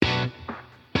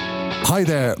Hi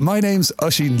there, my name's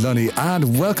Oisín Lunny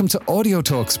and welcome to Audio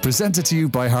Talks presented to you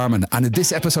by Harman. And in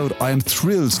this episode, I am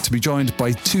thrilled to be joined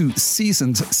by two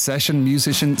seasoned session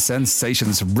musician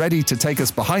sensations ready to take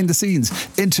us behind the scenes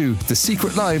into the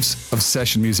secret lives of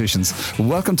session musicians.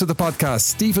 Welcome to the podcast,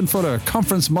 Stephen Fuller,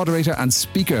 conference moderator and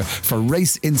speaker for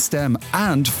Race in STEM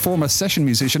and former session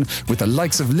musician with the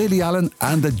likes of Lily Allen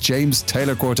and the James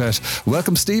Taylor Quartet.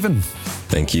 Welcome, Stephen.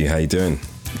 Thank you. How you doing?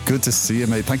 Good to see you,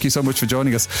 mate. Thank you so much for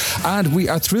joining us. And we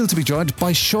are thrilled to be joined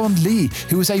by Sean Lee,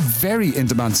 who is a very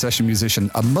in-demand session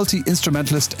musician, a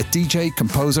multi-instrumentalist, a DJ,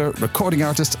 composer, recording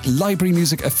artist, library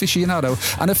music aficionado,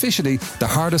 and officially the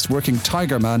hardest working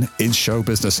tiger man in show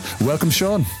business. Welcome,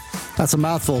 Sean. That's a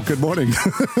mouthful. Good morning.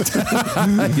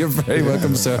 You're very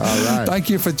welcome, sir. All right. Thank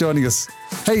you for joining us.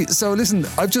 Hey, so listen,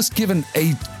 I've just given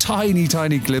a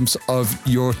tiny glimpse of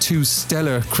your two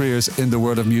stellar careers in the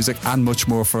world of music and much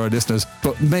more for our listeners.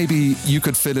 But maybe you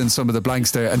could fill in some of the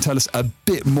blanks there and tell us a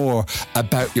bit more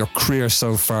about your career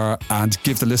so far and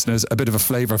give the listeners a bit of a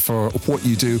flavour for what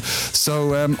you do.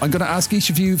 So I'm going to ask each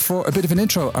of you for a bit of an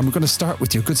intro, and we're going to start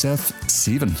with your good self,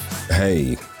 Stephen.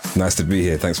 Hey, nice to be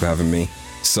here. Thanks for having me.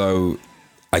 So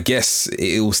I guess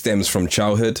it all stems from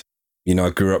childhood. You know, I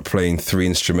grew up playing three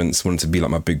instruments, wanted to be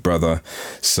like my big brother.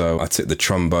 So I took the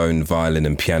trombone, violin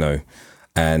and piano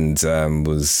and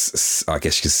was, I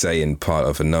guess you could say, in part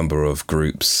of a number of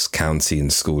groups, county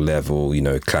and school level, you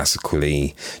know,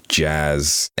 classically,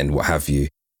 jazz and what have you.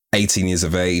 18 years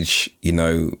of age, you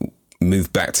know,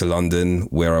 moved back to London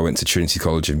where I went to Trinity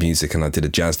College of Music and I did a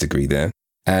jazz degree there.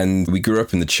 And we grew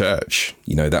up in the church,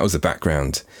 you know, that was the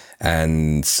background.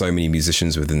 And so many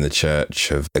musicians within the church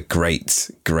have a great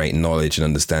knowledge and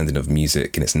understanding of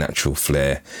music and its natural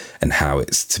flair and how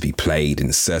it's to be played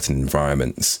in certain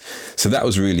environments. So that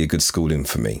was really a good schooling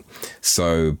for me.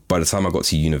 So by the time I got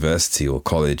to university or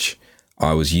college,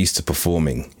 I was used to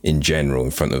performing in general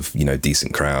in front of, you know,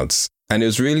 decent crowds. And it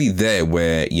was really there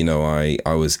where, you know,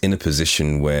 I was in a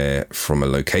position where, from a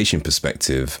location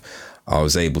perspective, I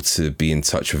was able to be in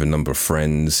touch with a number of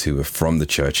friends who were from the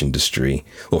church industry,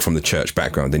 or from the church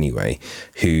background anyway,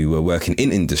 who were working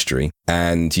in industry.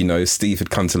 And, you know, Steve had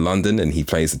come to London and he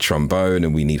plays the trombone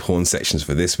and we need horn sections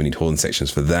for this, we need horn sections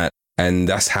for that. And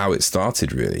that's how it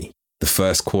started, really. The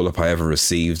first call-up I ever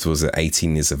received was at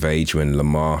 18 years of age when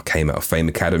Lamar came out of Fame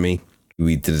Academy.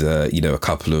 We did, a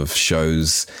couple of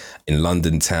shows in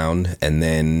London town. And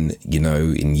then, you know,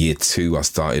 in year 2, I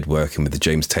started working with the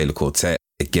James Taylor Quartet.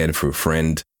 Again, for a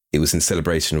friend. It was in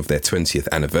celebration of their 20th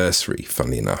anniversary,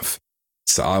 funnily enough.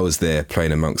 So I was there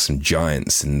playing amongst some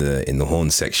giants in the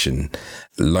horn section.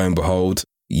 Lo and behold,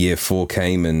 year 4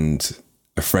 came and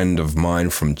a friend of mine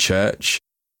from church,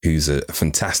 who's a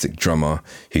fantastic drummer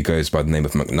who goes by the name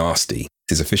of McNasty.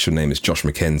 His official name is Josh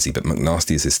McKenzie, but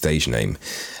McNasty is his stage name.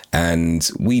 And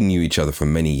we knew each other for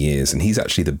many years. And he's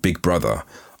actually the big brother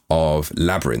of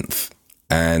Labyrinth.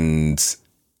 And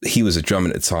he was a drummer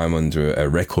at the time under a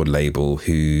record label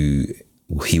he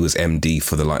was MD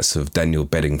for the likes of Daniel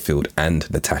Bedingfield and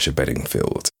Natasha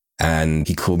Bedingfield. And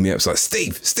he called me up. It's like,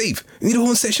 Steve, we need a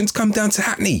horn section to come down to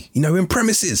Hackney. You know, in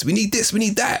premises. We need this, we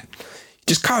need that.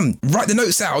 Just come, write the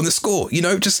notes out on the score. You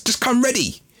know, just come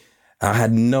ready. I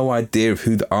had no idea of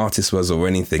who the artist was or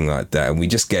anything like that. And we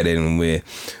just get in and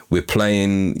we're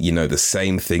playing, you know, the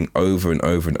same thing over and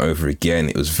over and over again.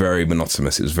 It was very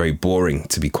monotonous. It was very boring,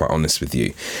 to be quite honest with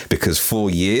you, because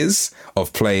 4 years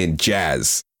of playing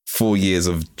jazz, 4 years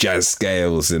of jazz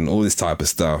scales and all this type of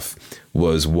stuff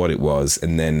was what it was.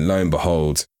 And then lo and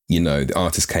behold, you know, the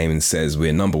artist came and says,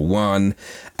 we're number 1.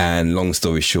 And long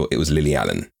story short, it was Lily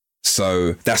Allen.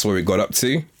 So that's where it got up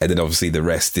to. And then obviously the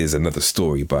rest is another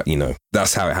story. But, you know,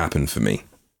 that's how it happened for me.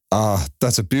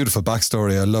 That's a beautiful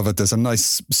backstory. I love it. There's a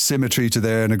nice symmetry to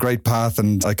there and a great path.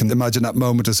 And I can imagine that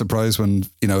moment of surprise when,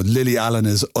 you know, Lily Allen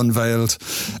is unveiled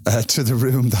to the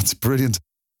room. That's brilliant.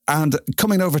 And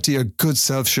coming over to your good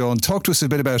self, Sean, talk to us a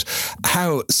bit about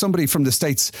how somebody from the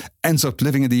States ends up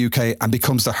living in the UK and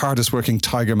becomes the hardest working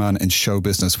tiger man in show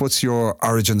business. What's your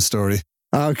origin story?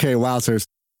 Okay, wowzers.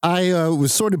 I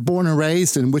was sort of born and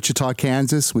raised in Wichita,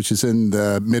 Kansas, which is in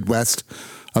the Midwest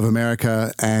of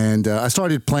America. And I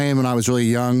started playing when I was really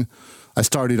young. I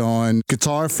started on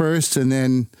guitar first, and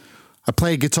then I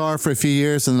played guitar for a few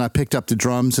years, and then I picked up the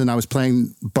drums, and I was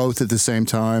playing both at the same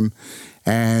time.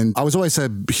 And I was always a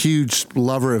huge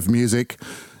lover of music,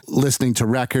 listening to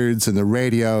records and the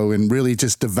radio and really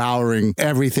just devouring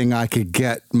everything I could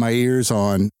get my ears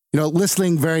on, you know,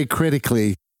 listening very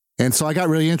critically. And so I got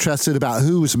really interested about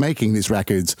who was making these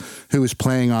records, who was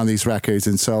playing on these records.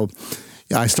 And so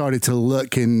I started to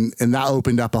look, and that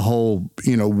opened up a whole,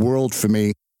 you know, world for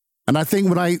me. And I think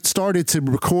when I started to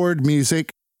record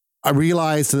music, I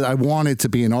realized that I wanted to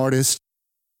be an artist,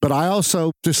 but I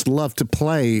also just loved to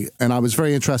play. And I was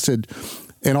very interested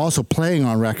in also playing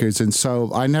on records. And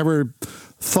so I never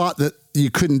thought that you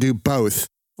couldn't do both.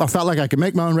 I felt like I could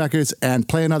make my own records and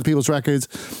play on other people's records.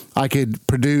 I could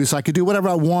produce, I could do whatever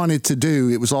I wanted to do.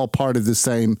 It was all part of the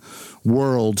same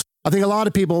world. I think a lot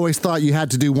of people always thought you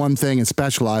had to do one thing and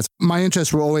specialize. My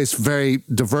interests were always very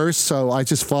diverse, so I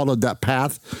just followed that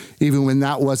path, even when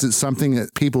that wasn't something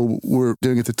that people were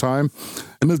doing at the time.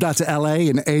 I moved out to LA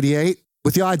in '88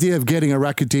 with the idea of getting a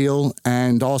record deal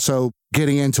and also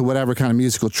getting into whatever kind of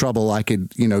musical trouble I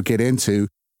could, get into.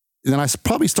 And then I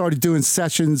probably started doing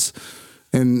sessions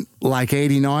in like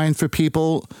 '89 for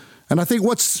people. And I think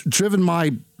what's driven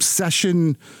my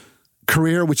session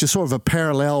career, which is sort of a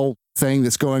parallel thing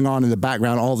that's going on in the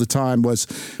background all the time, was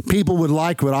people would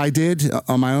like what I did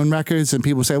on my own records, and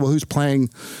people would say, well, who's playing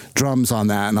drums on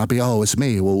that? And I'd be, oh, it's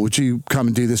me. Well, would you come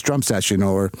and do this drum session?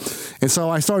 And so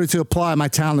I started to apply my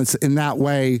talents in that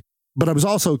way, but I was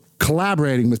also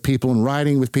collaborating with people and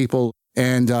writing with people,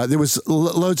 and there was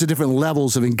loads of different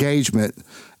levels of engagement,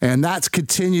 and that's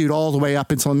continued all the way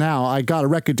up until now. I got a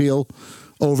record deal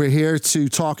over here to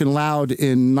Talking Loud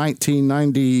in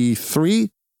 1993,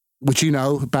 which you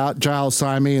know about. Giles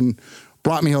signed me and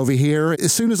brought me over here.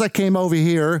 As soon as I came over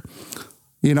here,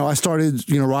 I started,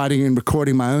 writing and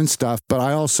recording my own stuff, but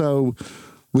I also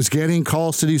was getting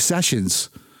calls to do sessions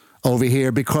over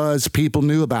here because people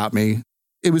knew about me.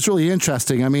 It was really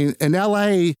interesting. I mean, in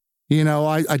LA,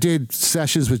 I did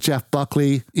sessions with Jeff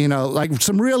Buckley, like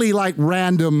some really like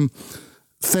random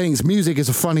things. Music is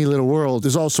a funny little world.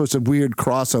 There's all sorts of weird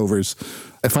crossovers.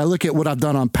 If I look at what I've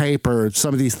done on paper,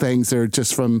 some of these things are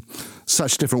just from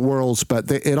such different worlds, but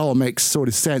it all makes sort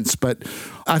of sense. But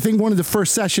I think one of the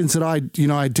first sessions that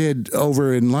I did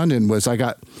over in London was I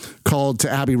got called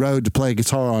to Abbey Road to play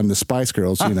guitar on the Spice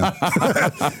Girls,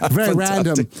 Very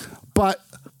random. But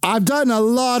I've done a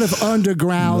lot of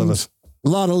underground, a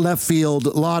lot of left field, a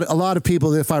lot of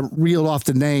people that if I reeled off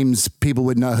the names, people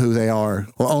would know who they are,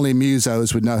 or only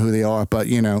musos would know who they are. But,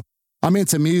 I'm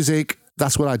into music.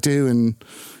 That's what I do. And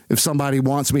if somebody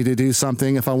wants me to do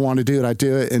something, if I want to do it, I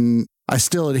do it. And I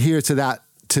still adhere to that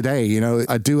today.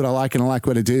 I do what I like and I like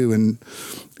what I do. And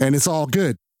it's all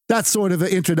good. That's sort of an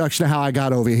introduction to how I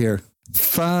got over here.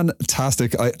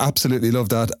 Fantastic. I absolutely love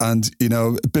that. And,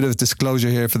 a bit of disclosure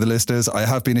here for the listeners. I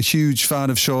have been a huge fan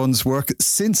of Sean's work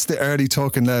since the early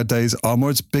Talking Loud days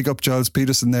onwards. Big up Giles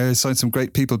Peterson there. Signed some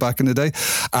great people back in the day.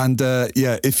 And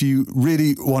if you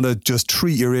really want to just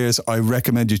treat your ears, I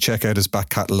recommend you check out his back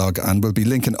catalogue. And we'll be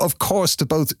linking, of course, to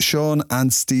both Sean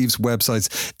and Steve's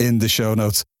websites in the show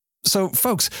notes. So,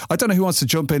 folks, I don't know who wants to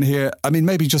jump in here. I mean,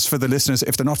 maybe just for the listeners,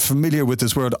 if they're not familiar with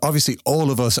this world, obviously all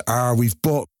of us are. We've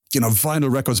bought vinyl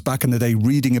records back in the day,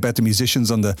 reading about the musicians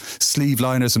on the sleeve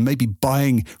liners and maybe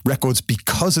buying records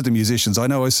because of the musicians. I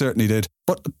know I certainly did.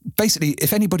 But basically,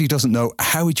 if anybody doesn't know,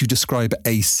 how would you describe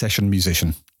a session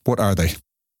musician? What are they?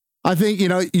 I think,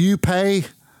 you pay,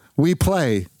 we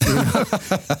play.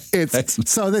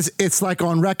 It's like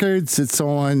on records, it's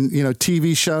on,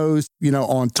 TV shows,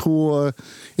 on tour.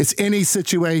 It's any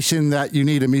situation that you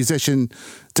need a musician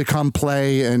to come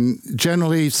play. And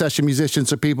generally session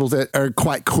musicians are people that are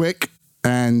quite quick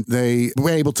and they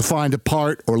were able to find a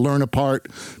part or learn a part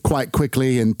quite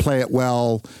quickly and play it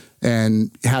well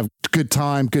and have good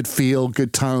time, good feel,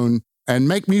 good tone, and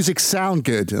make music sound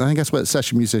good. And I think that's what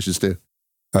session musicians do.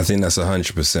 I think that's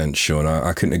 100%, Sean.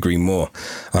 I couldn't agree more.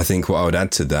 I think what I would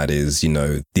add to that is,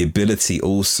 the ability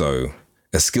also,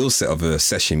 a skill set of a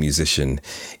session musician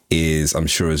is, I'm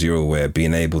sure as you're aware,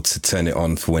 being able to turn it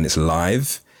on for when it's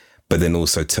live, but then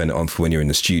also turn it on for when you're in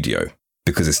the studio,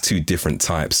 because it's two different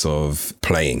types of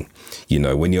playing.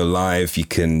 When you're live, you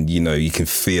can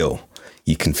feel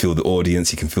the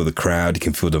audience, you can feel the crowd, you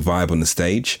can feel the vibe on the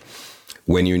stage.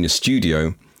 When you're in the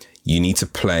studio, you need to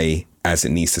play as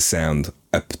it needs to sound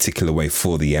a particular way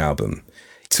for the album.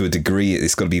 To a degree,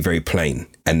 it's got to be very plain.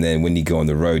 And then when you go on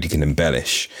the road, you can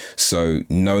embellish. So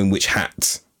knowing which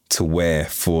hat to wear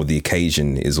for the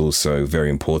occasion is also very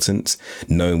important.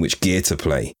 Knowing which gear to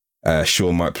play.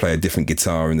 Sean might play a different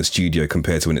guitar in the studio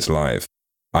compared to when it's live.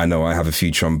 I know I have a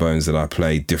few trombones that I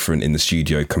play different in the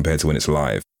studio compared to when it's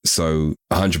live. So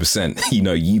 100%,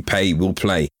 you pay, we'll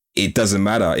play. It doesn't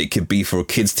matter. It could be for a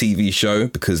kids' TV show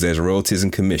because there's royalties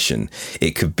and commission.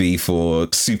 It could be for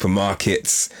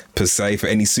supermarkets per se, for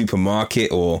any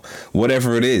supermarket or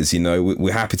whatever it is.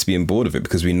 We're happy to be on board of it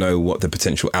because we know what the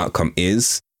potential outcome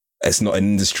is. It's not an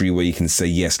industry where you can say,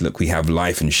 yes, look, we have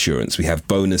life insurance, we have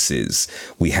bonuses,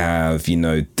 we have,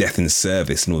 death in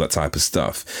service and all that type of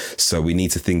stuff. So we need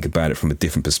to think about it from a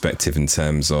different perspective in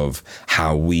terms of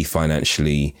how we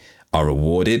financially are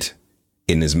rewarded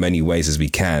in as many ways as we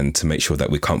can to make sure that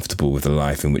we're comfortable with the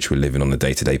life in which we're living on a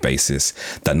day-to-day basis.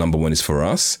 That number one is for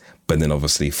us, but then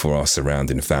obviously for our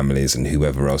surrounding families and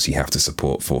whoever else you have to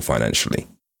support for financially.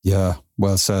 Yeah,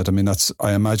 well said. I mean, that's,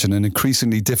 I imagine, an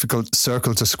increasingly difficult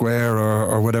circle to square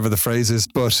or whatever the phrase is.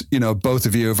 But, both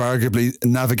of you have arguably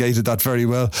navigated that very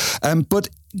well. But,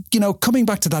 coming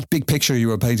back to that big picture you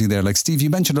were painting there, like Steve,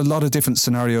 you mentioned a lot of different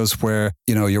scenarios where,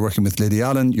 you're working with Lily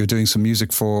Allen, you're doing some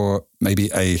music for maybe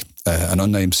an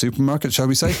unnamed supermarket, shall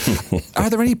we say?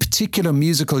 Are there any particular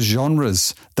musical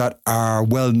genres that are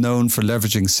well known for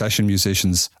leveraging session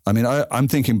musicians? I mean, I'm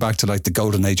thinking back to like the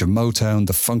golden age of Motown,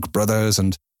 the Funk Brothers,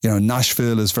 and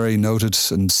Nashville is very noted,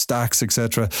 and Stax,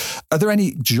 etc. Are there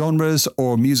any genres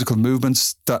or musical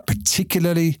movements that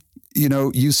particularly,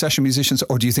 use session musicians,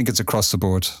 or do you think it's across the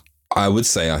board? I would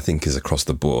say I think is across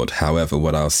the board. However,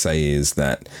 what I'll say is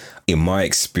that in my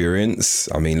experience,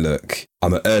 I mean, look,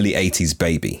 I'm an early 80s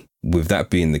baby. With that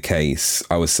being the case,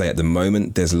 I would say at the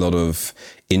moment, there's a lot of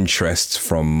interest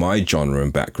from my genre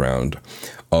and background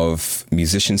of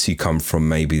musicians who come from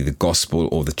maybe the gospel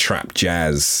or the trap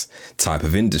jazz type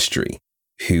of industry,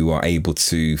 who are able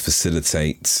to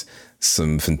facilitate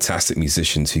some fantastic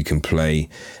musicians who can play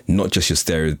not just your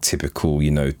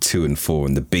stereotypical, 2 and 4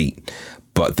 in the beat,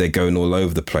 but they're going all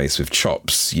over the place with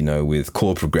chops, with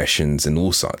chord progressions and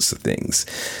all sorts of things.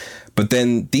 But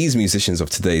then these musicians of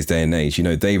today's day and age,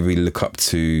 they really look up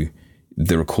to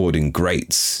the recording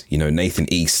greats,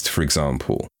 Nathan East, for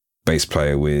example, bass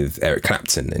player with Eric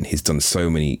Clapton, and he's done so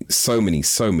many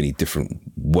different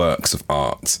works of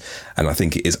art. And I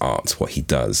think it is art, what he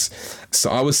does. So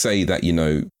I would say that,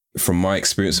 from my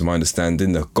experience and my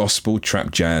understanding, the gospel,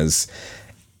 trap, jazz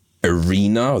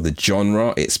arena, or the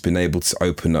genre, it's been able to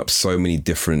open up so many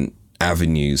different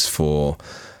avenues for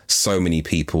so many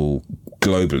people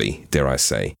globally, dare I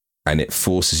say. And it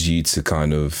forces you to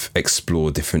kind of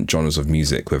explore different genres of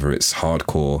music, whether it's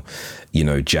hardcore,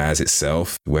 jazz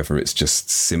itself, whether it's just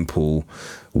simple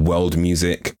world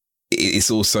music.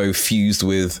 It's also fused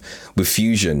with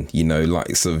fusion,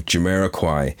 like sort of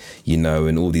Jamiroquai,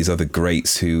 and all these other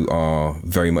greats who are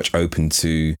very much open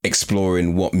to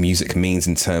exploring what music means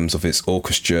in terms of its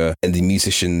orchestra and the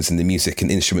musicians and the music and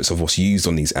instruments of what's used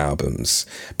on these albums.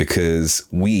 Because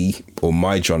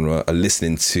my genre, are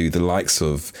listening to the likes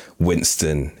of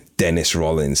Winston, Dennis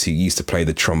Rollins, who used to play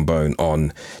the trombone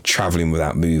on Traveling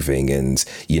Without Moving and,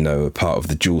 a part of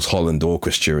the Jules Holland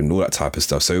Orchestra and all that type of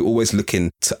stuff. So always looking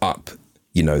to up,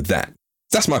 that.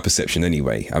 That's my perception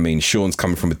anyway. I mean, Sean's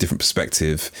coming from a different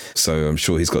perspective, so I'm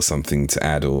sure he's got something to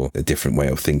add or a different way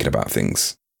of thinking about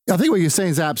things. I think what you're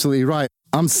saying is absolutely right.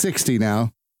 I'm 60 now.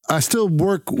 I still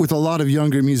work with a lot of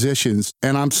younger musicians,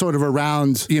 and I'm sort of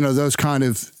around, those kind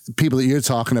of people that you're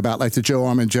talking about, like the Joe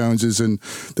Armon-Joneses and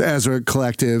the Ezra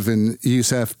Collective and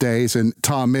Yusef Days and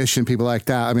Tom Misch and people like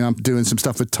that. I mean, I'm doing some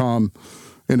stuff with Tom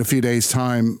in a few days'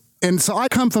 time. And so I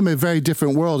come from a very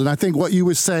different world, and I think what you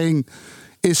were saying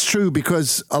is true,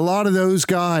 because a lot of those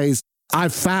guys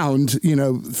I've found,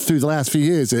 through the last few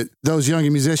years, that those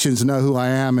younger musicians know who I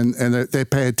am and they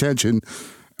pay attention.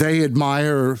 They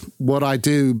admire what I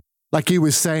do. Like you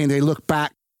were saying, they look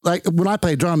back. Like when I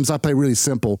play drums, I play really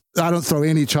simple. I don't throw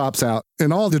any chops out.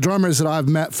 And all the drummers that I've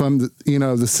met from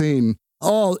the scene,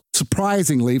 all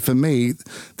surprisingly for me,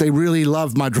 they really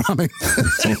love my drumming,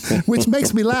 which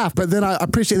makes me laugh. But then I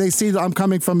appreciate they see that I'm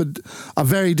coming from a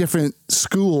very different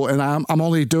school, and I'm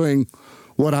only doing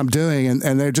what I'm doing.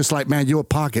 And they're just like, man, your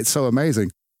pocket's so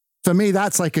amazing. For me,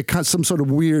 that's like some sort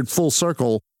of weird full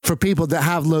circle for people that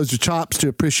have loads of chops to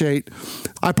appreciate.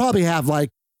 I probably have like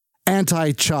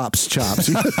anti-chops.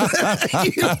 You know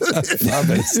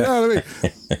what I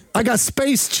mean? I got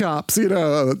space chops, the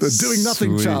doing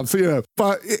nothing Sweet. chops,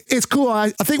 But it's cool. I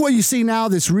think what you see now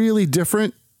that's really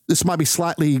different, this might be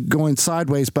slightly going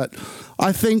sideways, but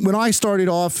I think when I started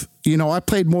off, I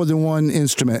played more than one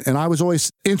instrument, and I was always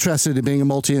interested in being a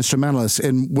multi-instrumentalist.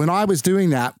 And when I was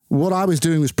doing that, what I was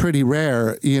doing was pretty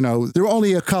rare. There were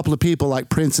only a couple of people like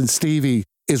Prince and Stevie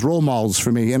as role models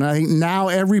for me. And I think now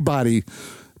everybody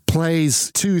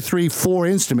plays 2, 3, 4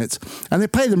 instruments, and they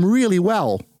play them really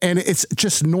well. And it's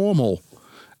just normal.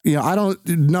 I don't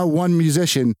know one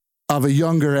musician of a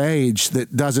younger age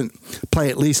that doesn't play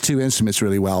at least 2 instruments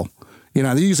really well.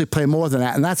 They usually play more than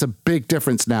that, and that's a big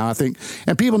difference now, I think.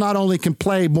 And people not only can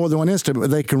play more than one instrument,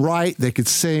 but they can write, they can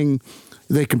sing,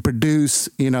 they can produce,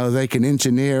 they can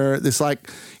engineer.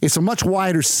 It's a much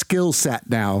wider skill set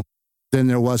now. than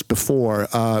there was before,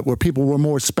 where people were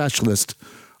more specialist,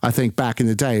 I think, back in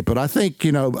the day. But I think,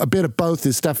 a bit of both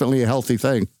is definitely a healthy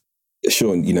thing.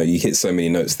 Sean, you hit so many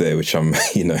notes there, which I'm,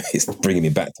 it's bringing me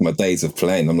back to my days of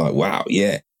playing. I'm like, wow,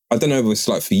 yeah. I don't know what it's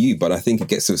like for you, but I think it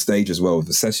gets to a stage as well with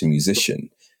a session musician,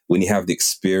 when you have the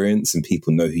experience and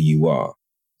people know who you are,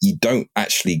 you don't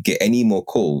actually get any more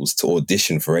calls to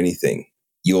audition for anything.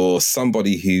 You're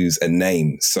somebody who's a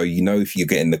name. So, if you're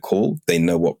getting the call, they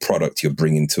know what product you're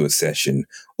bringing to a session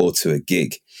or to a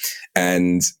gig.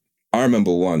 And I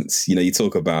remember once, you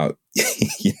talk about,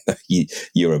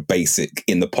 you're a basic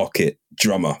in the pocket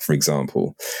drummer, for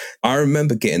example. I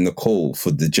remember getting the call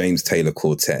for the James Taylor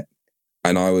Quartet,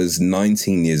 and I was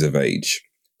 19 years of age,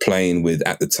 playing with,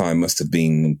 at the time, must have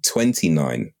been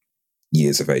 29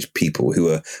 years of age people who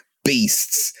are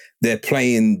beasts. They're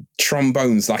playing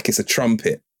trombones like it's a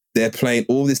trumpet. They're playing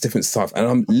all this different stuff.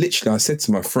 And I said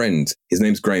to my friend, his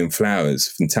name's Graham Flowers,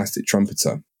 fantastic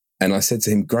trumpeter. And I said to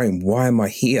him, Graham, why am I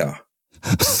here?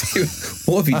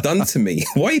 What have you done to me?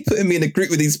 Why are you putting me in a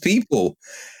group with these people?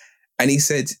 And he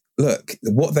said, look,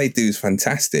 what they do is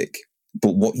fantastic.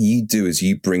 But what you do is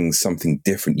you bring something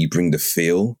different. You bring the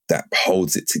feel that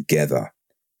holds it together,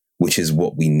 which is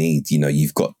what we need.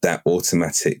 You've got that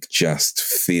automatic just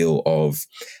feel of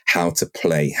how to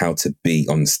play, how to be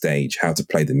on stage, how to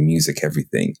play the music,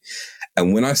 everything.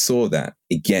 And when I saw that,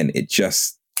 again,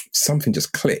 something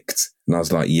just clicked. And I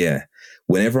was like, yeah,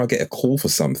 whenever I get a call for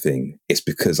something, it's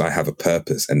because I have a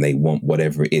purpose and they want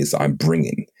whatever it is that I'm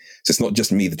bringing. So it's not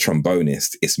just me, the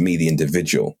trombonist, it's me, the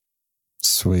individual.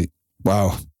 Sweet.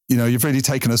 Wow. You've really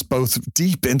taken us both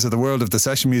deep into the world of the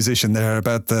session musician there,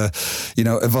 about the,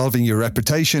 evolving your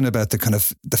reputation, about the kind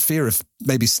of the fear of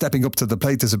maybe stepping up to the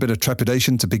plate. There's a bit of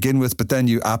trepidation to begin with, but then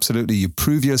you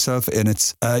prove yourself, and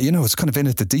it's, it's kind of in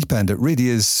at the deep end. It really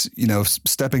is,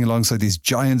 stepping alongside these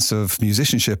giants of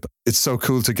musicianship. It's so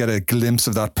cool to get a glimpse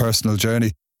of that personal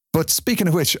journey. But speaking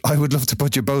of which, I would love to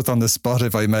put you both on the spot,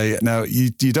 if I may. Now, you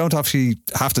don't actually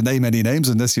have to name any names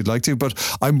unless you'd like to,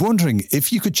 but I'm wondering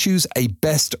if you could choose a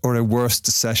best or a worst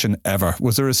session ever.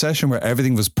 Was there a session where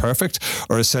everything was perfect,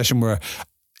 or a session where,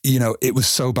 it was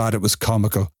so bad it was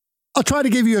comical? I'll try to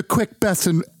give you a quick best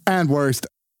and worst.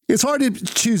 It's hard to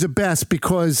choose a best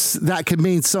because that could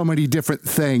mean so many different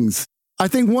things. I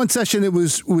think one session that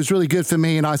was really good for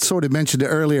me, and I sort of mentioned it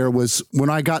earlier, was when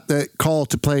I got the call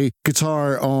to play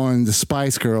guitar on the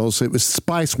Spice Girls. It was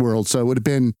Spice World, so it would have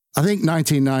been, I think,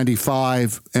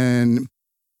 1995, and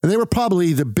they were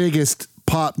probably the biggest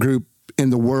pop group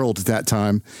in the world at that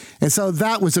time. And so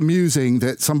that was amusing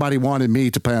that somebody wanted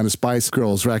me to play on a Spice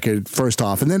Girls record, first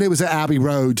off. And then it was at Abbey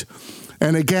Road.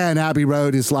 And again, Abbey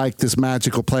Road is like this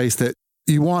magical place that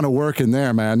you want to work in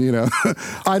there, man.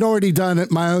 I'd already done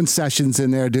my own sessions in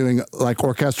there doing like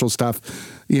orchestral stuff,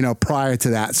 prior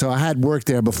to that. So I had worked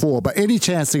there before, but any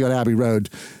chance to go to Abbey Road,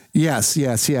 yes.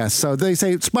 So they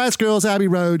say Spice Girls, Abbey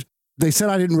Road. They said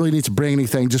I didn't really need to bring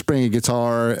anything, just bring a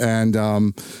guitar. And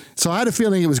so I had a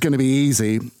feeling it was going to be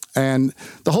easy. And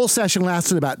the whole session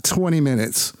lasted about 20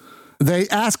 minutes. They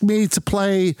asked me to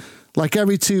play like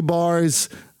every 2 bars.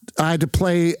 I had to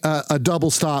play a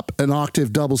double stop, an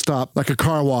octave double stop, like a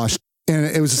car wash. And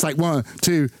it was just like 1,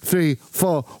 2, 3,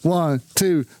 4, 1,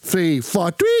 2, 3,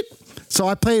 4, tweet. So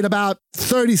I played about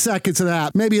 30 seconds of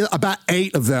that, maybe about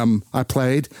 8 of them I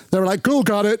played. They were like, cool,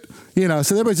 got it.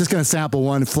 So they were just going to sample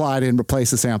one, fly it in,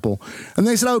 replace the sample. And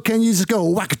they said, oh, can you just go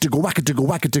whack-a-tickle, whack-a-tickle,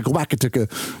 whack-a-tickle, whack-a-tickle.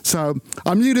 So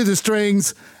I'm new to the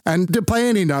strings and didn't play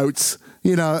any notes.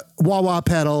 Wah-wah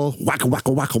pedal, wacka,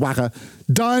 wacka, wacka,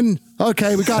 wacka. Done.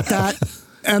 Okay, we got that.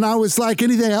 And I was like,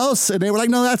 anything else? And they were like,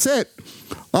 no, that's it.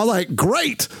 I'm like,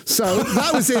 great. So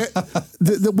that was it.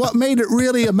 What made it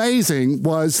really amazing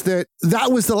was that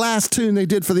was the last tune they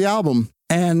did for the album.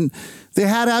 And they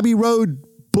had Abbey Road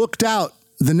booked out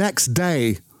the next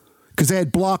day because they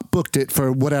had booked it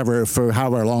for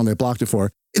however long they blocked it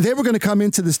for. They were going to come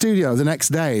into the studio the next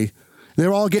day. They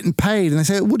were all getting paid. And they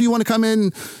said, well, do you want to come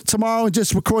in tomorrow and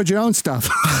just record your own stuff?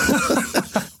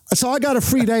 So I got a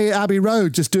free day at Abbey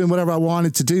Road just doing whatever I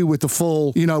wanted to do with the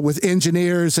full, with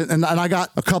engineers. And I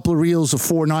got a couple of reels of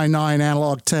 499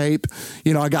 analog tape.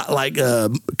 I got like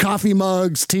coffee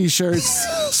mugs,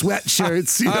 T-shirts,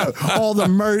 sweatshirts, all the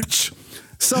merch.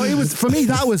 So it was, for me,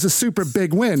 that was a super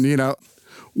big win,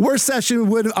 Worst session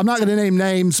I'm not going to name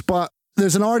names, but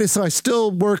there's an artist I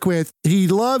still work with. He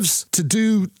loves to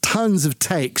do tons of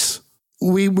takes.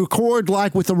 We record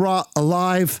like with a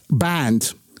live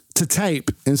band to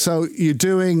tape. And so you're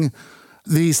doing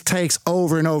these takes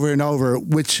over and over and over,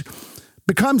 which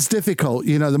becomes difficult.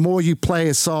 You know, the more you play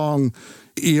a song,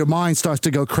 your mind starts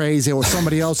to go crazy, or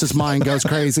somebody else's mind goes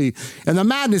crazy, and the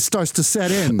madness starts to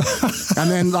set in. And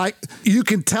then, like, you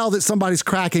can tell that somebody's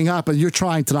cracking up, and you're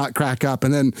trying to not crack up.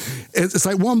 And then it's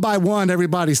like one by one,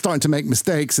 everybody's starting to make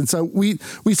mistakes. And so we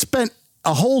spent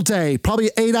a whole day,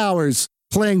 probably 8 hours,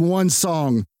 playing one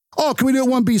song. Oh, can we do it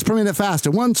 1 beat per minute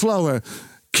faster, one slower?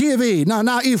 Key of E, no,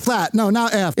 now E flat, no, now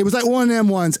F. It was like one of them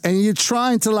ones, and you're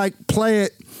trying to like play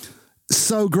it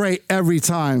so great every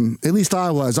time. At least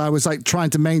I was like trying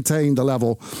to maintain the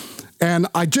level, and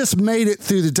I just made it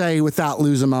through the day without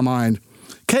losing my mind.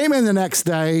 Came in the next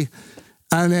day,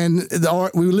 and then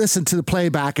we listened to the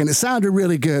playback, and it sounded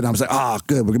really good. I was like, oh,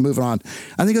 good, we're moving on.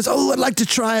 And he goes, oh, I'd like to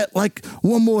try it like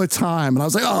one more time. And I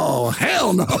was like, oh,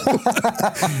 hell no.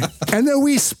 And then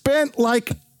we spent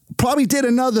probably did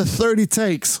another 30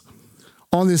 takes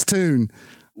on this tune.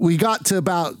 We got to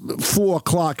about 4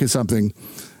 o'clock or something.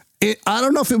 I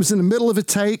don't know if it was in the middle of a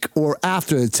take or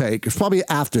after a take. It's probably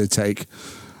after a take.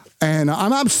 And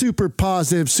I'm super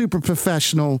positive, super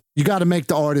professional. You got to make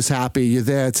the artist happy. You're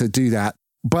there to do that.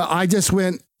 But I just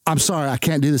went, I'm sorry, I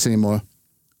can't do this anymore.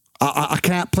 I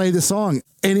can't play the song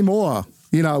anymore.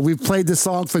 You know, we've played this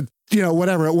song for,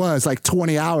 whatever it was, like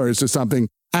 20 hours or something.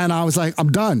 And I was like,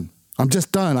 I'm done. I'm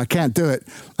just done. I can't do it.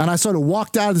 And I sort of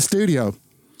walked out of the studio,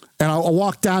 and I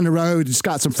walked down the road, just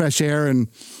got some fresh air, and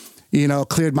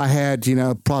cleared my head,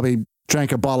 probably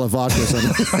drank a bottle of vodka or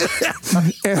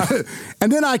something.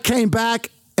 and then I came back,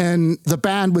 and the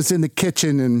band was in the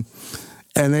kitchen,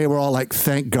 and they were all like,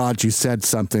 thank God you said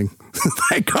something.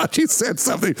 Thank God you said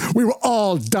something. We were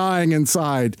all dying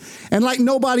inside. And like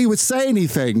nobody would say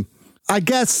anything. I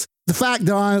guess the fact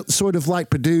that I sort of like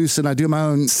produce and I do my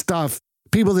own stuff,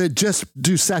 people that just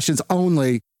do sessions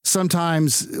only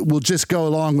sometimes will just go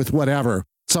along with whatever.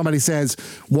 Somebody says,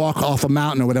 walk off a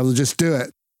mountain or whatever, they'll just do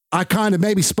it. I kind of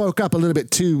maybe spoke up a little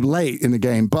bit too late in the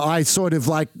game, but I sort of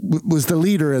like was the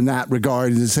leader in that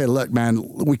regard and said, look, man,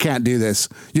 we can't do this.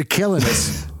 You're killing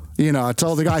us. I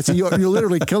told the guy, I said, you're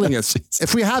literally killing us.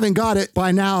 If we haven't got it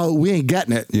by now, we ain't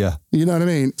getting it. Yeah. You know what I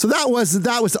mean? So that was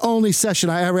the only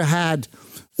session I ever had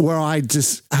where I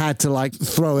just had to like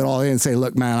throw it all in and say,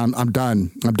 look, man, I'm done.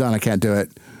 I can't do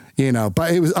it.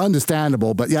 But it was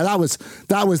understandable. But yeah, that was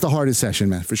the hardest session,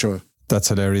 man, for sure. That's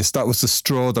hilarious. That was the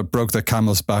straw that broke the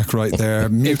camel's back right there.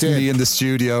 Mutiny in the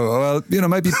studio. Well,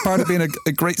 maybe part of being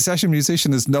a great session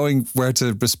musician is knowing where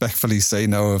to respectfully say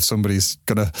no if somebody's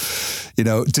going to,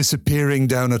 disappearing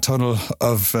down a tunnel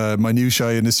of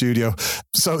minutiae in the studio.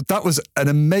 So that was an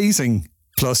amazing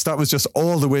plus. That was just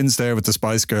all the wins there with the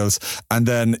Spice Girls. And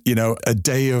then, a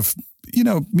day of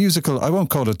musical, I won't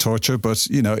call it torture, but,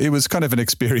 it was kind of an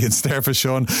experience there for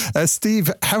Sean.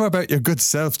 Steve, how about your good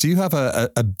self? Do you have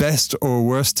a best or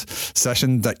worst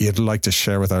session that you'd like to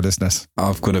share with our listeners?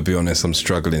 I've got to be honest, I'm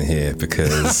struggling here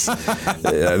because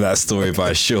that story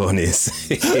by Sean is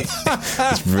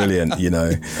it's brilliant, I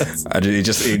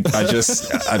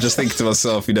just think to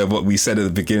myself, what we said at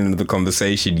the beginning of the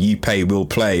conversation, you pay, we'll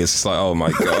play. It's just like, oh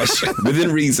my gosh,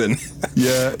 within reason.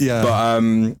 Yeah.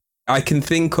 But I can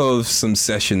think of some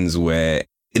sessions where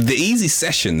the easy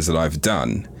sessions that I've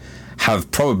done have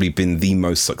probably been the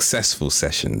most successful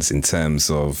sessions in terms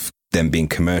of them being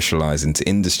commercialized into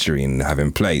industry and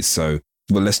having played. So,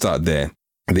 well, let's start there.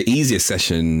 The easiest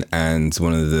session and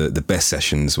one of the best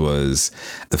sessions was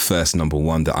the first number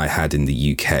one that I had in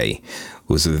the UK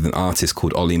was with an artist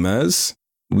called Ollie Murs.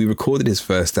 We recorded his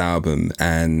first album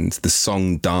and the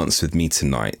song Dance With Me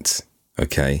Tonight.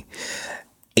 Okay.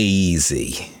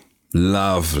 Easy.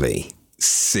 Lovely,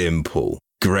 simple,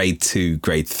 grade 2,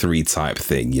 grade 3 type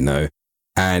thing,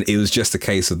 And it was just a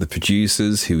case of the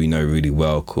producers who we know really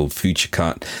well called Future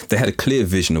Cut. They had a clear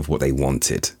vision of what they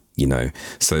wanted,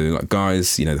 So like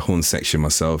guys, the horn section,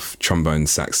 myself, trombone,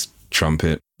 sax,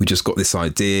 trumpet. We just got this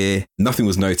idea. Nothing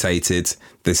was notated.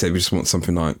 They said we just want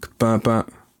something like ba ba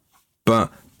ba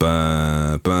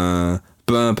ba ba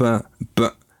ba ba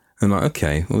ba. I'm like,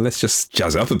 okay, well, let's just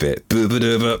jazz up a bit.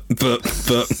 That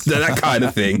kind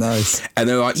of thing. Nice. And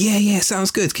they're like, yeah, sounds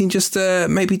good. Can you just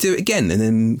maybe do it again? And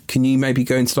then can you maybe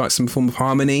go into like some form of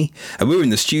harmony? And we were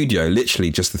in the studio, literally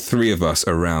just the three of us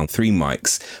around 3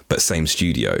 mics, but same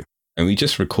studio. And we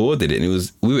just recorded it.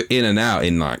 And we were in and out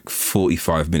in like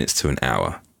 45 minutes to an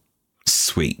hour.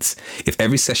 Sweet. If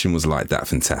every session was like that,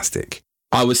 fantastic.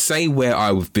 I would say where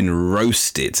I've been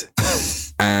roasted.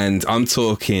 And I'm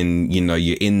talking,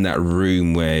 you're in that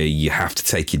room where you have to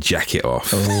take your jacket off.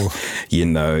 Oh.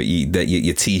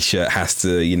 Your T-shirt has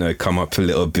to, come up a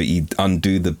little bit. You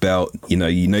undo the belt.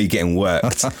 You're getting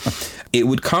worked. It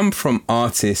would come from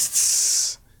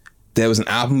artists. There was an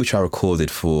album which I recorded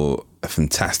for a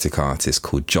fantastic artist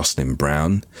called Jocelyn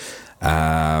Brown.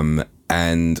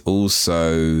 And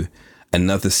also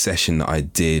another session that I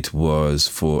did was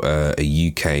for a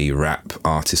UK rap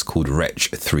artist called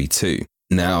Wretch32.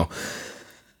 Now,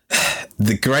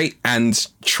 the great and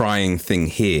trying thing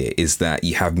here is that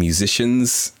you have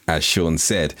musicians, as Sean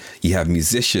said, you have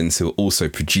musicians who are also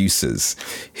producers,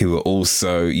 who are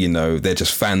also, you know, they're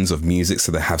just fans of music,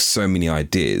 so they have so many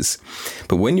ideas.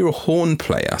 But when you're a horn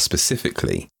player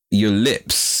specifically, your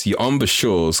lips, your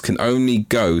embouchures can only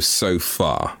go so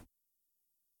far.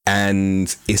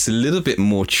 And it's a little bit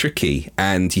more tricky,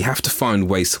 and you have to find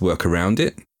ways to work around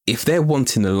it. If they're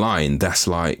wanting a line that's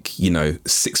like, you know,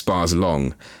 6 bars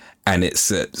long, and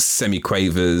it's at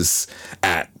semi-quavers,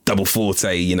 at double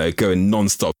forte, you know, going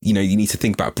non-stop, you know, you need to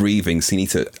think about breathing, so you need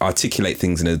to articulate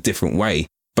things in a different way.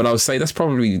 But I would say that's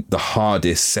probably the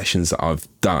hardest sessions that I've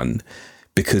done,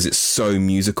 because it's so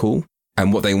musical.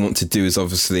 And what they want to do is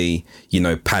obviously, you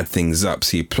know, pad things up.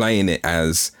 So you're playing it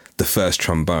as the first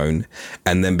trombone,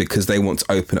 and then because they want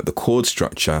to open up the chord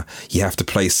structure, you have to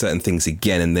play certain things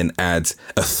again and then add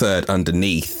a third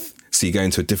underneath, so you go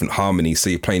into a different harmony. So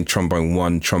you're playing trombone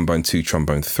 1, trombone 2,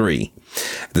 trombone 3.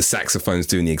 The saxophone's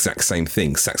doing the exact same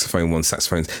thing, saxophone 1,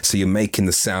 saxophone. So you're making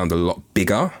the sound a lot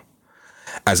bigger,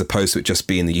 as opposed to it just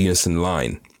being the unison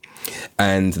line.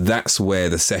 And that's where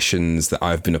the sessions that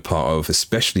I've been a part of,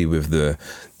 especially with the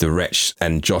Wretch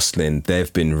and Jocelyn,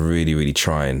 they've been really, really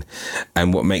trying.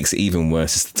 And what makes it even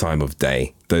worse is the time of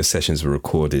day. Those sessions were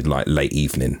recorded like late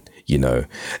evening, you know,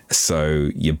 so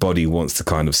your body wants to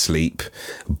kind of sleep,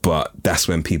 but that's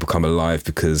when people come alive,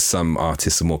 because some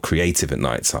artists are more creative at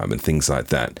nighttime and things like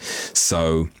that.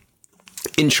 So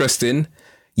interesting.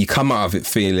 You come out of it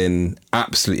feeling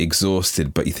absolutely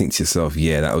exhausted, but you think to yourself,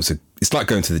 yeah, it's like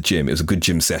going to the gym. It was a good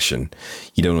gym session.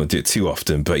 You don't want to do it too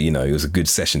often, but, you know, it was a good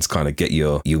session to kind of get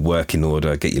your work in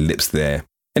order, get your lips there.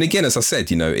 And again, as I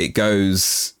said, you know, it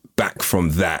goes back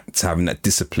from that to having that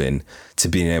discipline to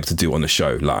being able to do it on the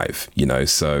show live, you know.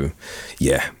 So,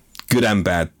 yeah, good and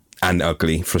bad and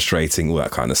ugly, frustrating, all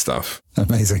that kind of stuff.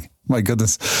 Amazing. My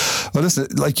goodness. Well, listen,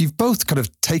 like, you've both kind of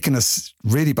taken us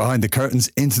really behind the curtains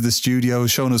into the studio,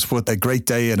 shown us what a great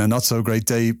day and a not so great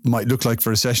day might look like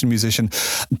for a session musician.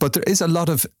 But there is a lot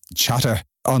of chatter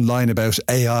online about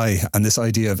AI and this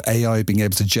idea of AI being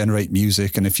able to generate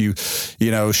music. And if you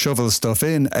know, shovel stuff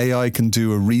in, AI can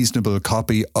do a reasonable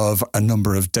copy of a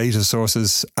number of data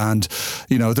sources. And,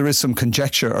 you know, there is some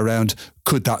conjecture around,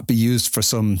 could that be used for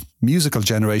some musical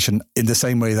generation in the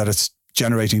same way that it's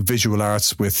generating visual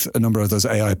arts with a number of those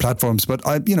AI platforms. But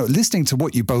listening to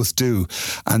what you both do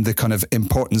and the kind of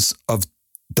importance of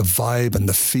the vibe and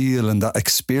the feel and that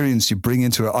experience you bring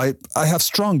into it, I have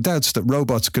strong doubts that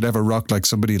robots could ever rock like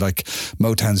somebody like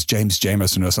Motown's James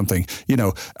Jamerson or something. You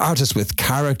know, artists with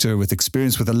character, with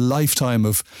experience, with a lifetime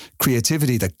of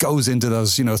creativity that goes into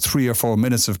those, 3 or 4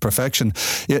 minutes of perfection.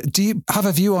 Do you have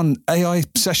a view on AI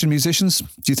session musicians?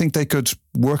 Do you think they could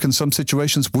work in some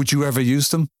situations? Would you ever use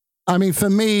them? I mean, for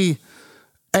me,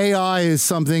 AI is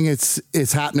something,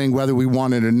 it's happening whether we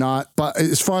want it or not. But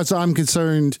as far as I'm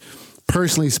concerned,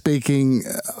 personally speaking,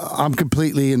 I'm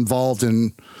completely involved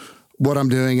in what I'm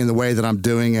doing and the way that I'm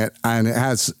doing it. And it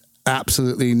has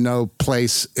absolutely no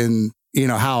place in,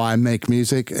 how I make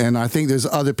music. And I think there's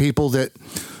other people that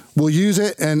will use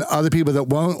it and other people that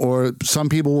won't, or some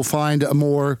people will find a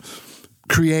more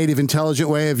creative, intelligent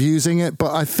way of using it.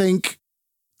 But I think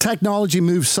technology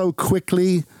moves so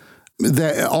quickly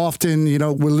that often,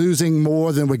 we're losing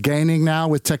more than we're gaining now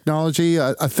with technology.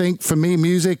 I think for me,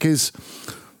 music is,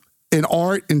 in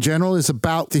art in general, is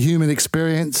about the human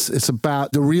experience. It's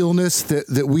about the realness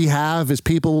that we have as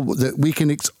people, that we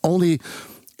can only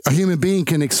a human being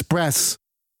can express.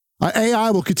 AI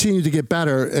will continue to get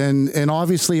better. And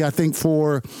obviously, I think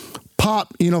for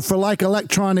pop, for like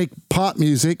electronic pop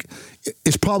music,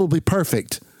 it's probably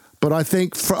perfect. But I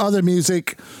think for other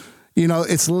music,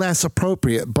 it's less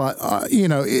appropriate, but,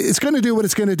 it's going to do what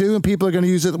it's going to do, and people are going to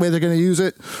use it the way they're going to use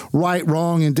it, right,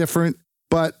 wrong, and different.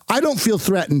 But I don't feel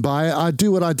threatened by it. I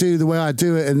do what I do the way I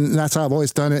do it, and that's how I've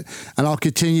always done it, and I'll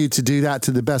continue to do that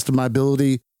to the best of my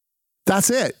ability. That's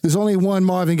it. There's only one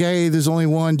Marvin Gaye. There's only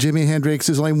one Jimi Hendrix.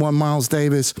 There's only one Miles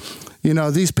Davis.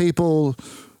 These people,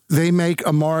 they make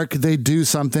a mark, they do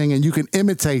something, and you can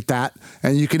imitate that,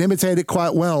 and you can imitate it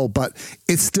quite well, but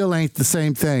it still ain't the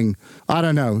same thing. I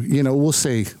don't know. We'll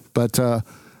see. But I'm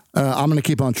going to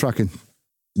keep on trucking.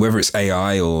 Whether it's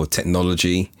AI or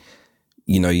technology,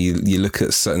 you look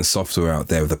at certain software out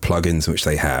there with the plugins which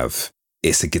they have.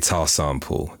 It's a guitar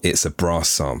sample. It's a brass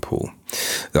sample.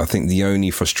 I think the only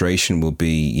frustration will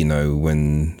be,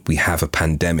 when we have a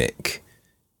pandemic,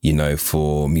 you know,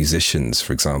 for musicians,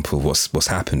 for example, what's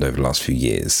happened over the last few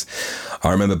years.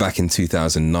 I remember back in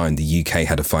 2009, the UK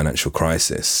had a financial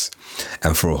crisis,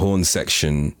 and for a horn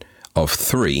section of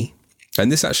 3,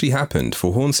 and this actually happened,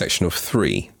 for a horn section of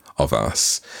 3 of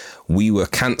us, we were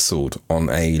cancelled on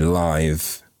a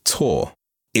live tour.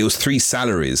 It was 3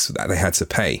 salaries that they had to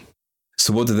pay.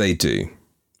 So what did they do?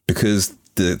 Because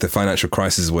the financial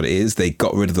crisis is what it is, they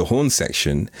got rid of the horn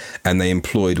section and they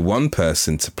employed one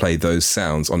person to play those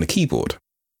sounds on the keyboard.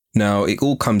 Now, it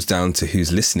all comes down to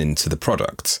who's listening to the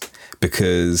product,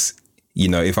 because, you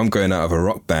know, if I'm going out of a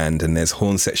rock band and there's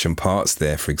horn section parts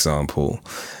there, for example,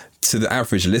 to the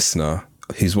average listener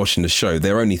who's watching the show,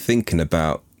 they're only thinking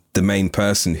about the main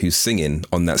person who's singing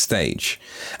on that stage,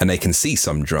 and they can see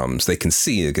some drums, they can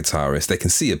see a guitarist, they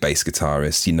can see a bass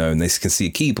guitarist, you know, and they can see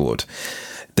a keyboard.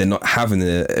 They're not having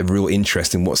a real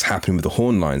interest in what's happening with the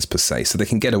horn lines per se, so they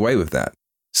can get away with that.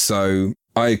 So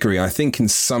I agree. I think in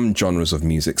some genres of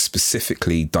music,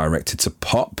 specifically directed to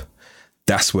pop,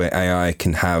 that's where AI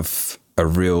can have a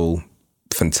real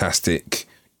fantastic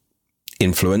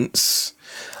influence.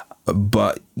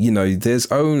 But, you know, there's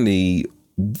only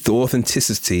the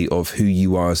authenticity of who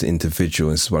you are as an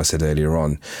individual. This is what I said earlier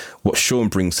on. What Sean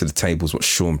brings to the table is what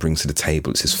Sean brings to the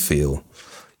table. It's his feel,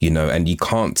 you know, and you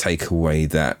can't take away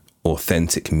that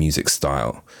authentic music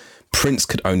style. Prince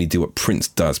could only do what Prince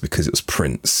does because it was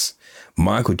Prince.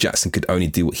 Michael Jackson could only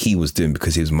do what he was doing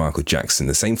because he was Michael Jackson.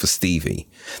 The same for Stevie,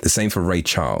 the same for Ray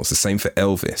Charles, the same for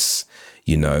Elvis,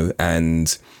 you know,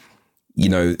 and, you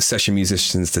know, session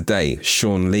musicians today,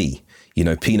 Sean Lee, you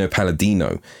know, Pino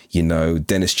Palladino, you know,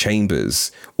 Dennis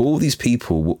Chambers, all these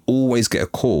people will always get a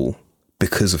call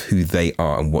because of who they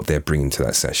are and what they're bringing to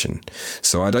that session.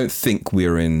 So I don't think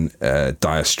we're in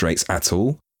dire straits at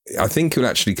all. I think it will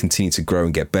actually continue to grow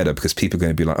and get better because people are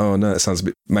going to be like, oh no, that sounds a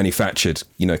bit manufactured.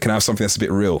 You know, can I have something that's a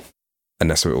bit real? And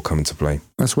that's where it will come into play.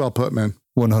 That's well put, man.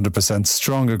 100%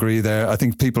 strong agree there. I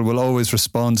think people will always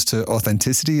respond to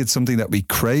authenticity. It's something that we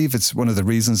crave. It's one of the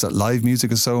reasons that live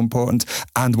music is so important,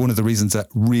 and one of the reasons that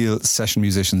real session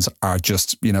musicians are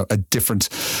just, you know, a different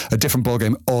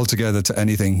ballgame altogether to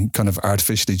anything kind of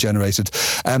artificially generated.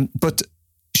 But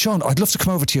Sean, I'd love to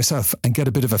come over to yourself and get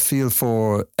a bit of a feel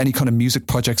for any kind of music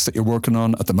projects that you're working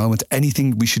on at the moment.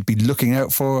 Anything we should be looking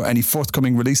out for? Any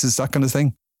forthcoming releases? That kind of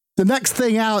thing. The next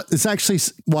thing out is actually,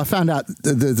 well, I found out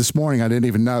this morning, I didn't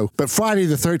even know, but Friday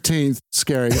the 13th,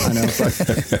 scary, I know.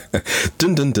 But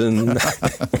dun, dun, dun.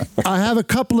 I have a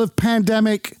couple of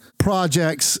pandemic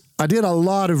projects. I did a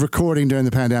lot of recording during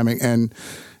the pandemic, and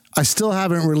I still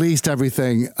haven't released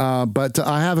everything, but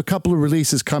I have a couple of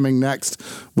releases coming next,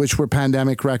 which were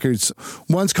pandemic records.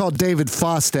 One's called David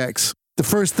Fostex. The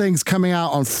first thing's coming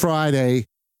out on Friday.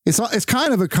 It's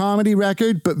kind of a comedy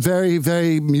record, but very,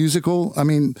 very musical. I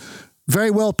mean,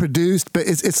 very well produced, but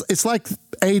it's like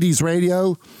 80s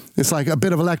radio. It's like a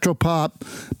bit of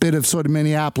electropop, bit of sort of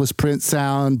Minneapolis Prince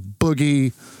sound,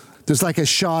 boogie. There's like a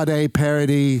Sade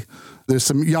parody. There's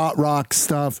some yacht rock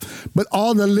stuff, but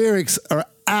all the lyrics are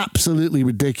absolutely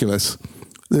ridiculous.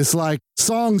 There's like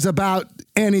songs about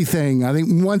anything. I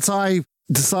think once I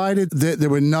decided that there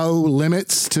were no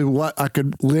limits to what I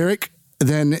could lyric,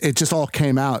 then it just all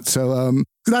came out. So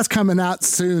that's coming out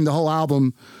soon, the whole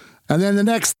album. And then the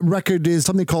next record is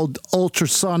something called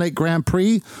Ultrasonic Grand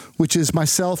Prix, which is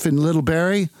myself and Little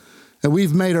Barry. And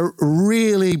we've made a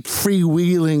really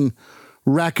freewheeling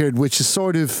record, which is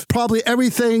sort of probably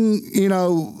everything, you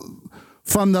know,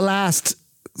 from the last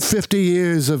 50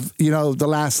 years of, you know, the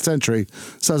last century.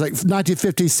 So it's like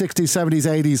 1950s, 60s,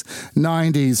 70s, 80s,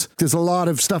 90s. There's a lot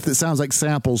of stuff that sounds like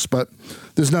samples, but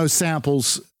there's no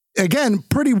samples. Again,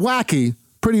 pretty wacky,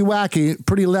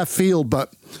 pretty left field,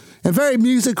 but and very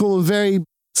musical, very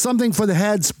something for the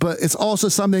heads, but it's also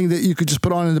something that you could just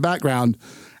put on in the background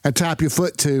and tap your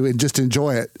foot to and just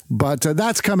enjoy it. But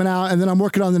that's coming out, and then I'm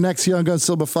working on the next Young Gun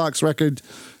Silver Fox record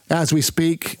as we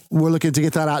speak. We're looking to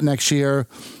get that out next year.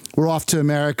 We're off to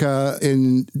America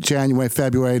in January,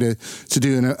 February to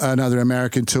do another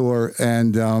American tour.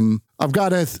 And I've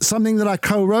got something that I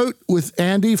co-wrote with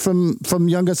Andy from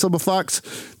Young Gun Silver Fox.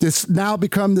 This now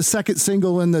become the second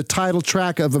single and the title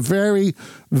track of a very,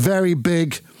 very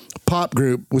big pop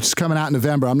group, which is coming out in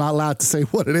November. I'm not allowed to say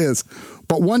what it is.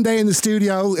 But one day in the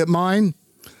studio at mine,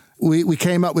 we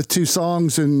came up with 2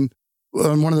 songs, and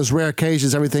on one of those rare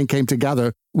occasions, everything came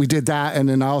together. We did that, and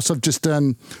then I also have just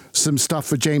done some stuff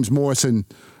for James Morrison.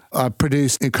 I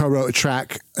produced and co-wrote a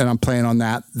track, and I'm playing on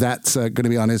that. That's going to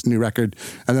be on his new record.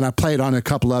 And then I played on a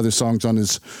couple other songs on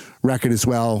his record as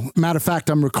well. Matter of fact,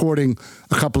 I'm recording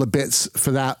a couple of bits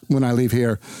for that when I leave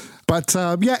here. But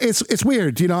yeah, it's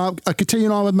weird. You know, I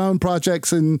continue on with my own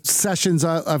projects and sessions.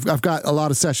 I've got a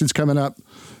lot of sessions coming up.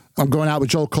 I'm going out with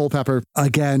Joel Culpepper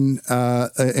again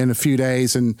in a few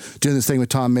days and doing this thing with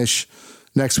Tom Misch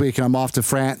next week. And I'm off to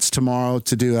France tomorrow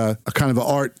to do a kind of an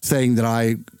art thing that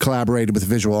I collaborated with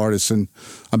visual artists. And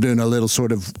I'm doing a little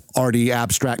sort of arty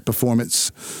abstract performance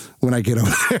when I get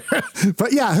over there.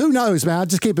 But yeah, who knows, man? I'll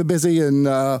just keep it busy. And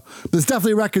there's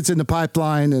definitely records in the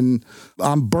pipeline. And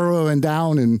I'm burrowing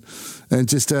down and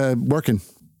just working.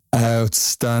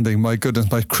 Outstanding. My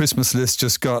goodness, my Christmas list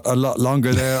just got a lot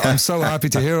longer there. I'm so happy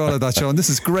to hear all of that, Sean. This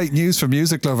is great news for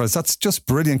music lovers. That's just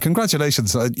brilliant.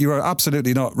 Congratulations. You are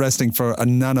absolutely not resting for a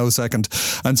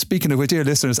nanosecond. And speaking of which, dear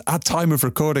listeners, at time of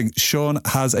recording, Sean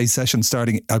has a session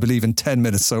starting, I believe, in 10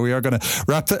 minutes. So we are going to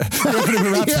wrap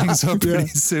things up pretty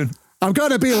soon. I'm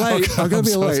going to be late. Okay, I'm going to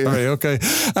be late. Sorry, okay.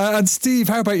 And Steve,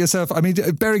 how about yourself? I mean,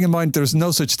 bearing in mind there's no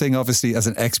such thing, obviously, as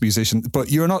an ex-musician, but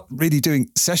you're not really doing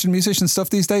session musician stuff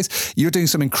these days. You're doing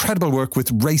some incredible work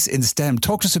with Race in STEM.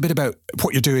 Talk to us a bit about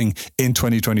what you're doing in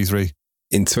 2023.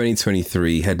 In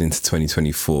 2023, heading into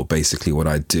 2024, basically what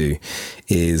I do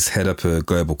is head up a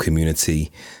global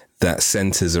community that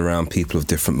centers around people of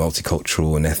different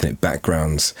multicultural and ethnic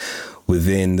backgrounds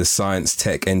within the science,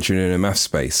 tech, engineering and math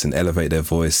space, and elevate their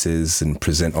voices and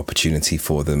present opportunity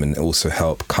for them, and also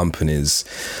help companies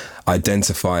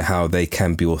identify how they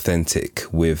can be authentic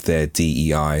with their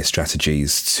DEI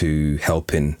strategies to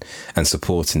helping and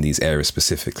supporting these areas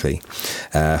specifically.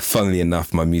 Funnily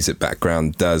enough, my music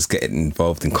background does get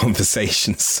involved in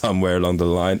conversations somewhere along the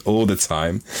line all the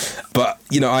time. But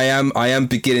you know, I am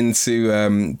beginning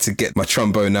to get my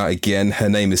trombone out again. Her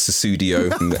name is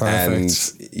Susudio,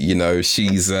 and you know,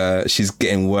 she's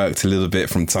getting worked a little bit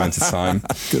from time to time.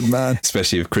 Good man.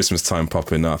 Especially with Christmas time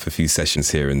popping up, a few sessions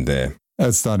here and there.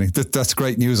 Outstanding. That's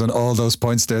great news on all those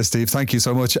points there, Steve. Thank you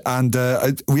so much. And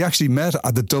we actually met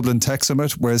at the Dublin Tech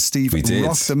Summit where Steve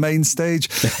rocked the main stage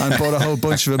and brought a whole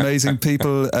bunch of amazing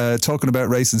people talking about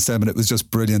race and STEM, and it was just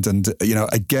brilliant. And, you know,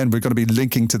 again, we're going to be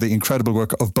linking to the incredible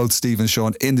work of both Steve and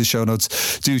Sean in the show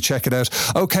notes. Do check it out.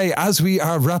 Okay, as we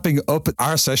are wrapping up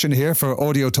our session here for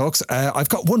Audio Talks, I've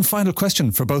got one final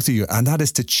question for both of you, and that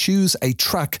is to choose a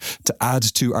track to add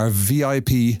to our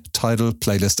VIP title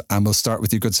playlist. And we'll start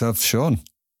with you, good self, Sean.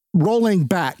 Rolling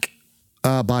Back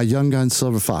by Young Gun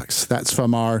Silver Fox. That's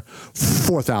from our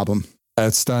 4th album.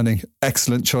 Outstanding.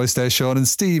 Excellent choice there, Sean. And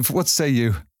Steve, what say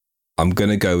you? I'm going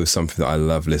to go with something that I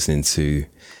love listening to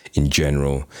in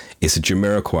general. It's a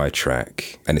Jamiroquai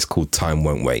track and it's called Time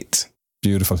Won't Wait.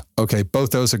 Beautiful. Okay,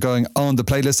 both those are going on the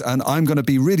playlist, and I'm going to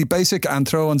be really basic and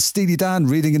throw on Steely Dan,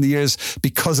 Reading in the Years,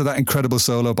 because of that incredible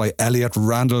solo by Elliot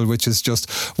Randall, which is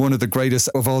just one of the greatest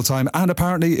of all time. And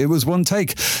apparently it was one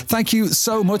take. Thank you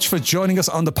so much for joining us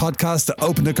on the podcast to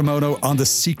open the kimono on the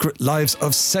secret lives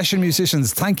of session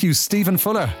musicians. Thank you, Stephen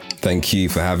Fuller. Thank you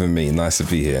for having me. Nice to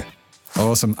be here.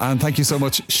 Awesome. And thank you so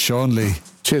much, Sean Lee.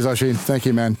 Cheers, Oisín. Thank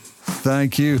you, man.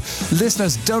 Thank you.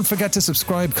 Listeners, don't forget to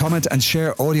subscribe, comment and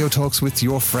share Audio Talks with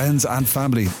your friends and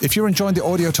family. If you're enjoying the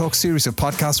Audio Talks series of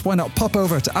podcasts, why not pop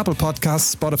over to Apple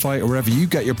Podcasts, Spotify or wherever you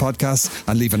get your podcasts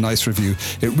and leave a nice review.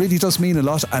 It really does mean a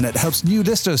lot, and it helps new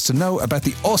listeners to know about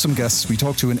the awesome guests we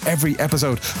talk to in every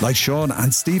episode, like Sean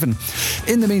and Stephen.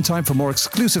 In the meantime, for more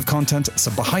exclusive content,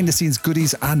 some behind the scenes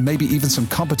goodies and maybe even some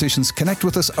competitions, connect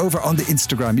with us over on the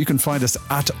Instagram. You can find us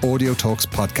at Audio Talks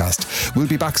Podcast. We'll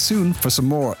be back soon for some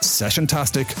more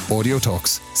session-tastic Audio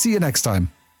Talks. See you next time.